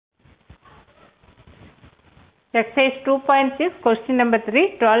Exercise 2.6 question number 3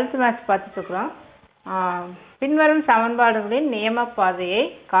 12th maths பார்த்துட்டுருக்கிறோம். பின்வரும் சமன்பாடுகளின் நியம பாதையை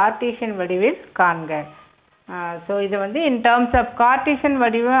கார்ட்டீசியன் வடிவில் காண்க. ஸோ இது வந்து இன் டேர்ம்ஸ் ஆஃப் கார்ட்டீசியன்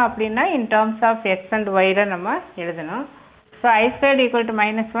வடிவம் அப்படின்னா in terms of X and ஒய்ல நம்ம எழுதணும். So I squared equal to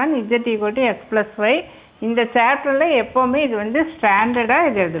 -1 z equal to x plus y. இந்த சாப்டரில் எப்போவுமே இது வந்து ஸ்டாண்டர்டாக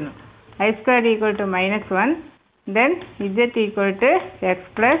இது எழுதணும். I squared equal to -1 then z equal to x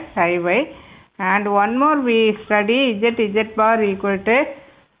plus iy. And one more we study z bar equal to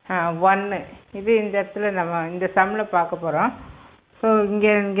 1. இது இந்த இடத்துல நம்ம இந்த சம்மில் பார்க்க போகிறோம். ஸோ இங்கே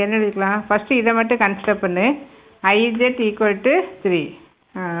என்ன எழுதிக்கலாம், ஃபஸ்ட்டு இதை மட்டும் கன்சிடர் பண்ணு. iz equal to 3.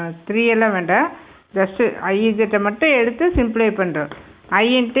 3 எல்லாம் வேண்டாம், ஜஸ்ட்டு izஐ மட்டும் எடுத்து சிம்ப்ளை பண்ணுறோம். I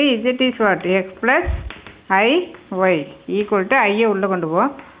into z is what? x plus iy equal to ஐயை உள்ளே கொண்டு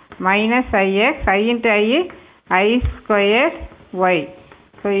போவோம். minus ix, I into I square y.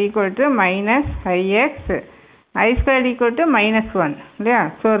 So equal to minus ix, I squared equal to -1 இல்லையா.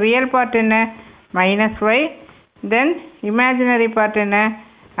 ஸோ ரியல் பார்ட் என்ன, minus y, then imaginary part என்ன,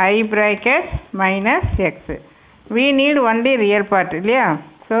 I bracket minus x. We need only real part இல்லையா.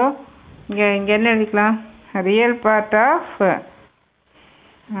 So இங்கே என்ன எழுதிக்கலாம், real part of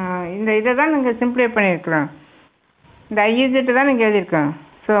இந்த இதை தான் நீங்கள் சிம்ப்ளை பண்ணியிருக்கலாம். இந்த ஐஇஜெட்டு தான் நீங்கள் எழுதியிருக்கோம்.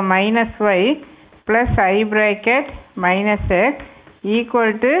 So minus y plus I bracket minus x equal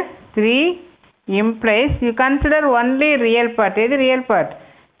to 3 implies you consider only real part. எது ரியல் பார்ட்,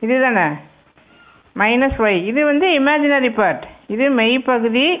 இது தானே minus y. இது வந்து imaginary part. இது மெய்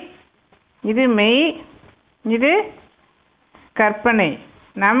பகுதி, இது மெய், இது கற்பனை.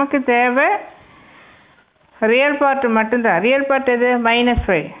 நமக்கு தேவை ரியல் பார்ட் மட்டும்தான். ரியல் பார்ட் எது, minus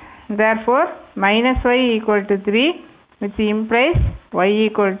y. therefore minus y equal to 3 which implies y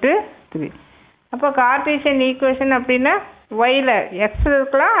equal to 3. அப்போ கார்ட்டீசியன் ஈக்குவேஷன் அப்படின்னா ஒயில் எக்ஸ்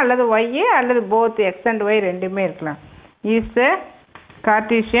இருக்கலாம் அல்லது ஒய் அல்லது போத் எக்ஸ் அண்ட் ஒய் ரெண்டுமே இருக்கலாம். இஸ் த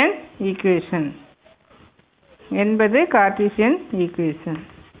கார்ட்டீசியன் ஈக்குவேஷன் என்பது கார்ட்டீசியன் ஈக்குவேஷன்,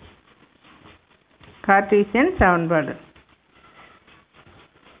 கார்ட்டீசியன் சமன்பாடு.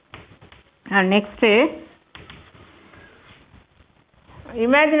 Next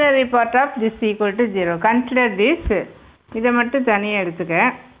imaginary part of this equal to 0. Consider this, இதை மட்டும் தனியாக எடுத்துக்க.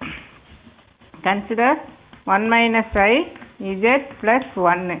 Consider 1 minus I z plus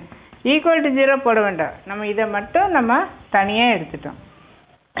 1 equal to 0 போட வேண்டாம், நம்ம இதை மட்டும் நம்ம தனியாக எடுத்துட்டோம்.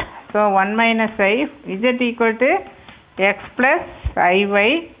 So 1 minus I z equal to x plus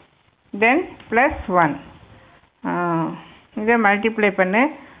iy then plus 1. இதை மல்டிப்ளை பண்ணு.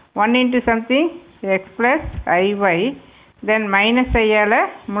 1 into something x plus iy then minus ஐயால்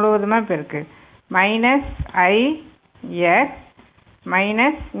முழுவதுமாக பெருக்கு. minus I x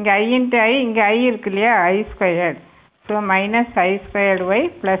minus இங்கே I into I, இங்கே I இருக்கு இல்லையா, I squared. So minus I squared y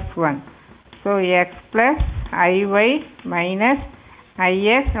plus 1. So x plus iy minus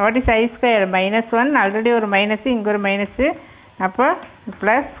ix. what is I squared? -1. Already ஒரு minus, இங்கே ஒரு minus, அப்போ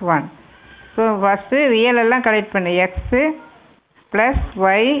plus 1. ஸோ ஃபஸ்ட்டு ரியல் எல்லாம் collect பண்ணு. எக்ஸு ப்ளஸ்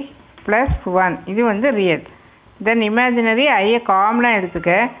ஒய் ப்ளஸ் 1 இது வந்து ரியல். தென் imaginary ஐயை காமனாக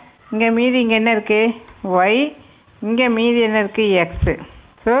எடுத்துக்க. இங்கே மீதி இங்கே என்ன இருக்குது, ஒய், இங்கே மீதி என்ன இருக்குது, x.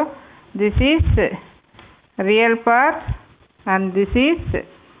 So this is real part and this is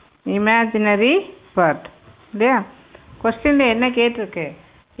imaginary part இல்லையா. கொஸ்டினில் என்ன கேட்டிருக்கு,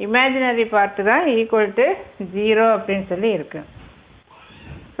 இமேஜினரி பார்ட்டு தான் ஈக்குவல் டு 0 அப்படின்னு சொல்லி இருக்கு.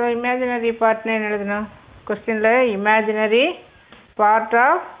 ஸோ இமேஜினரி பார்ட்னு என்ன எழுதணும், கொஸ்டினில் imaginary part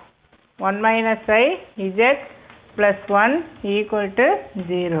of 1 minus I z plus 1 equal to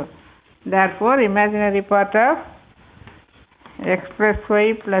 0. therefore imaginary part of x plus y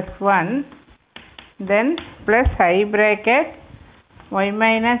plus 1 then plus I bracket y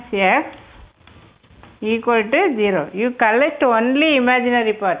minus x equal to 0. you collect only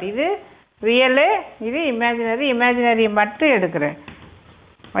imaginary part. இது reel, இது imaginary. Imaginary மட்டும் எடுக்கிறேன்.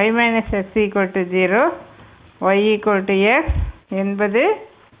 y minus x equal to 0, y equal to x என்பது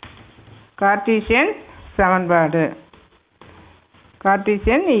Cartesian சமன்பாடு,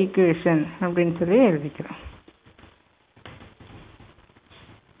 Cartesian equation அப்படின்னு சொல்லி எழுதிக்கிறோம்.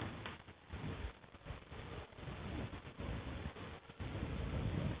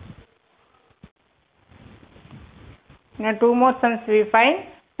 Now 2 more sums we find.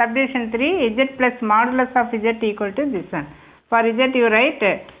 Subdivision 3, z plus modulus of z equal to this one. For z you write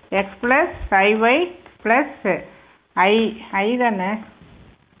x plus iy plus I தானே.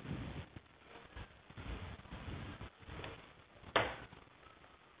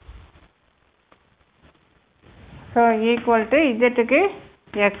 So equal to இஜெட்டுக்கு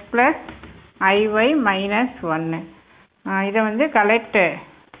X plus ஐஒய் minus 1. இதை வந்து collect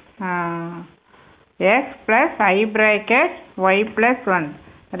x plus I bracket y plus 1.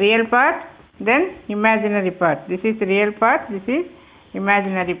 Real part, then imaginary part. This is real part, this is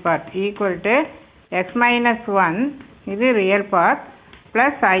imaginary part. Equal to x minus 1, இது real part,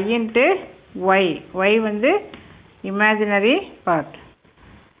 plus I into y. y வந்து imaginary part.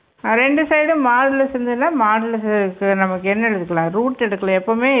 ரெண்டு சைடும் modulus இருந்ததுன்னா மாடுலஸுக்கு நமக்கு என்ன எடுக்கலாம், root எடுக்கலாம்.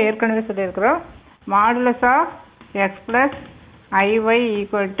 எப்போவுமே ஏற்கனவே சொல்லியிருக்கிறோம், modulus of X plus ஐஒய்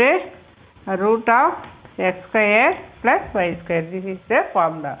equal to root of X square plus Y square. This is the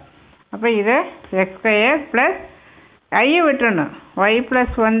formula. அப்போ இது எக்ஸ் ஸ்கொயர் ப்ளஸ் ஐயை விட்டுறணும், Y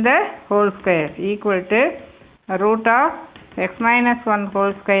plus 1 the whole square equal to root of X minus 1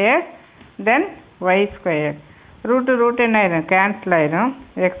 whole square then Y square. Root என்ன ஆயிடும், cancel ஆயிடும்.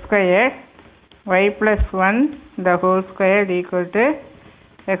 X square Y plus 1 the whole square equal to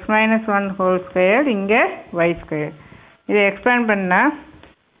X minus 1 whole square, இங்கே Y square. இதை expand பண்ணால்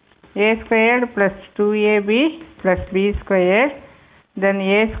ஏ squared plus 2ab plus B square தென்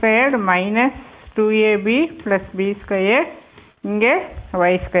ஏ squared minus 2ab plus B square, இங்கே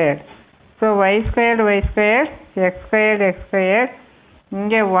Y square. So Y squared X square,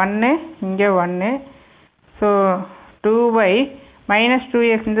 இங்கே 1 இங்கே 1. So 2y minus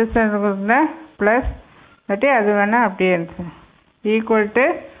 2x இந்த side plus but அது வேணால் அப்படியே இருந்துச்சு equal to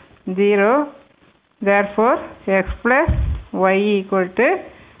 0. Therefore X plus Y equal to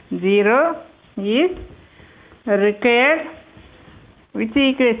 0 is required which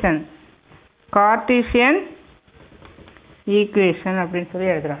equation, Cartesian equation அப்படின்னு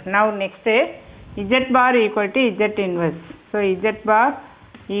சொல்லி எழுதுகிறோம். Now next z bar equal to z inverse. So z bar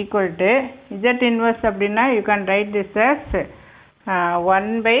equal to z inverse அப்படின்னா you can write this as 1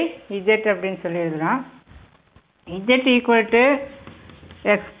 by z அப்படின்னு சொல்லி எழுதலாம். z equal to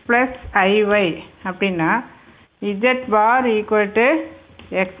x plus iy அப்படின்னா z bar equal to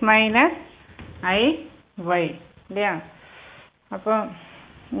x minus iy இல்லையா. அப்போ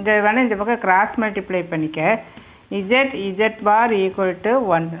இந்த வேணால் இந்த பக்கம் கிராஸ் மல்டிப்ளை பண்ணிக்க. z bar equal to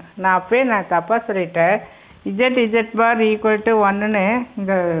 1. நான் தப்பாக சொல்லிட்டேன். z bar equal to 1ன்னு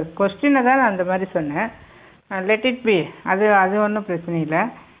இந்த கொஸ்டினை தான் நான் அந்த மாதிரி சொன்னேன். லெட் இட் பி, அது ஒன்றும் பிரச்சனை இல்லை.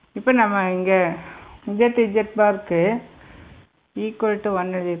 இப்போ நம்ம இங்கே z பார்க்கு ஈக்குவல் டு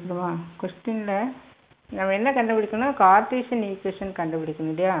 1 எழுதிக்கணுமா. கொஸ்டினில் நம்ம என்ன கண்டுபிடிக்கணும், கார்ட்டீசியன் ஈக்குவேஷன்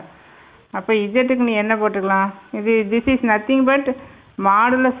கண்டுபிடிக்கணும் இல்லையா. அப்போ இஜெட்டுக்கு நீ என்ன போட்டுக்கலாம், this is nothing but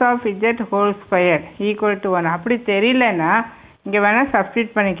modulus of z whole square equal to 1. அப்படி தெரியலன்னா இங்கே வேணால்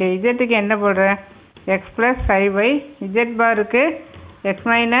சப்ஸ்டியூட் பண்ணிக்க. இஜெட்டுக்கு என்ன போடுறேன், x plus iy, z பாருக்கு x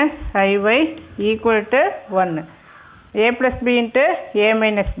minus iy equal to 1. a plus b into a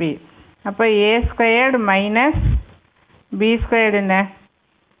minus b. அப்போ a squared minus b squared என்ன,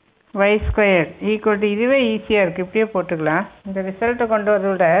 y squared equal to, இதுவே ஈஸியாக இருக்குது, இப்படியே போட்டுக்கலாம். இந்த ரிசல்ட்டை கொண்டு வரத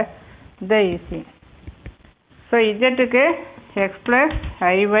விட இதுதான் easy. So இஜெட்டுக்கு x plus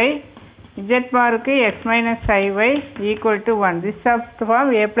iy, z பாருக்கு x minus iy equal to 1. This of the form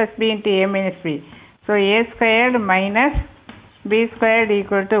a plus b into a minus b. So a squared minus b squared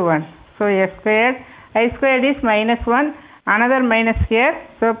equal to 1. So a squared, I squared is minus 1, another minus here,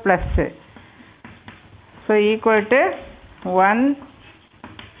 so plus. So equal to 1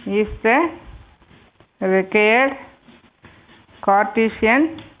 is the required Cartesian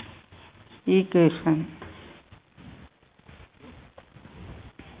equation.